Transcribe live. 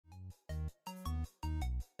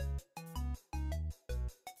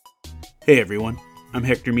Hey everyone, I'm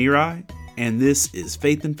Hector Mirai, and this is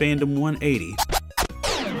Faith and Fandom 180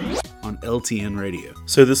 on LTN Radio.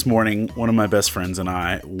 So this morning, one of my best friends and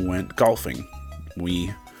I went golfing.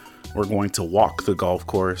 We were going to walk the golf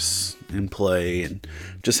course and play and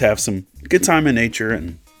just have some good time in nature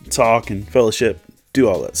and talk and fellowship, do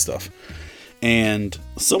all that stuff. And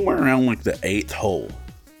somewhere around like the 8th hole,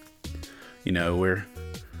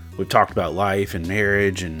 we've talked about life and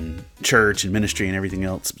marriage and church and ministry and everything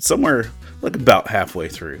else. But somewhere like about halfway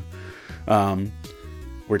through,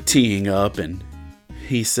 we're teeing up and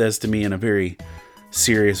he says to me in a very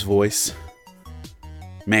serious voice,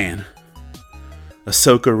 "Man,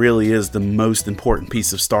 Ahsoka really is the most important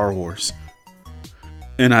piece of Star Wars."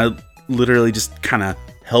 And I literally just kind of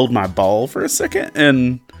held my ball for a second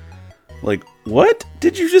and like, what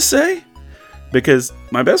did you just say? Because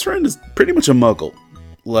my best friend is pretty much a muggle.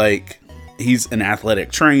 Like, he's an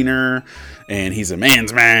athletic trainer and he's a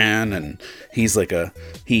man's man and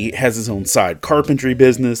he has his own side carpentry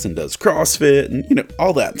business and does CrossFit and,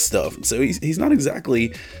 all that stuff. So he's not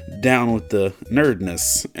exactly down with the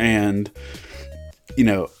nerdness. And,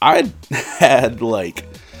 I'd had like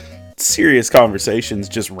serious conversations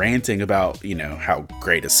just ranting about, how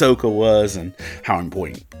great Ahsoka was and how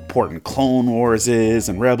important Clone Wars is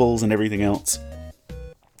and Rebels and everything else.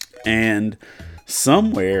 And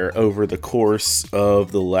somewhere over the course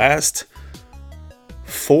of the last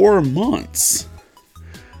 4 months,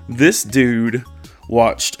 this dude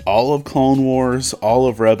watched all of Clone Wars, all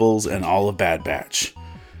of Rebels, and all of Bad Batch.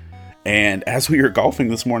 And as we were golfing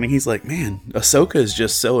this morning, he's like, "Man, Ahsoka is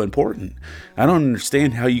just so important. I don't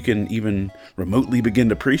understand how you can even remotely begin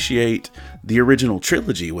to appreciate the original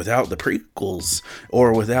trilogy without the prequels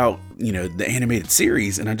or without, the animated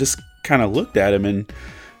series." And I just kind of looked at him and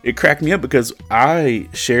it cracked me up because I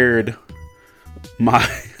shared my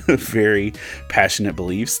very passionate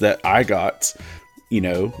beliefs that I got,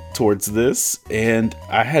 towards this. And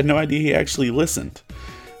I had no idea he actually listened.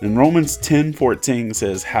 And Romans 10:14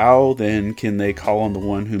 says, "How then can they call on the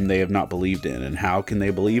one whom they have not believed in? And how can they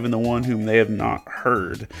believe in the one whom they have not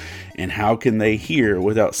heard? And how can they hear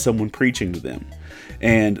without someone preaching to them?"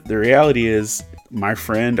 And the reality is, my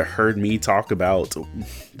friend heard me talk about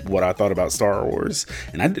what I thought about Star Wars,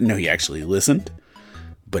 and I didn't know he actually listened,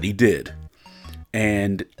 but he did.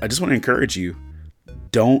 And I just want to encourage you,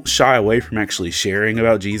 don't shy away from actually sharing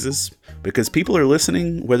about Jesus, because people are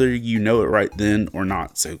listening whether you know it right then or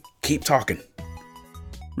not. So keep talking.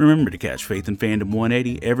 Remember to catch Faith and Fandom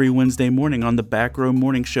 180 every Wednesday morning on the Back Row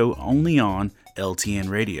Morning Show, only on LTN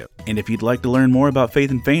Radio. And if you'd like to learn more about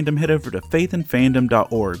Faith and Fandom, head over to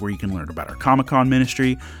faithandfandom.org, where you can learn about our Comic-Con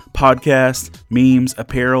ministry, podcast, memes,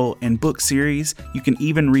 apparel, and book series. You can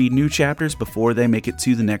even read new chapters before they make it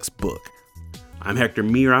to the next book. I'm Hector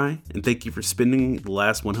Mirai, and thank you for spending the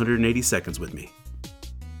last 180 seconds with me.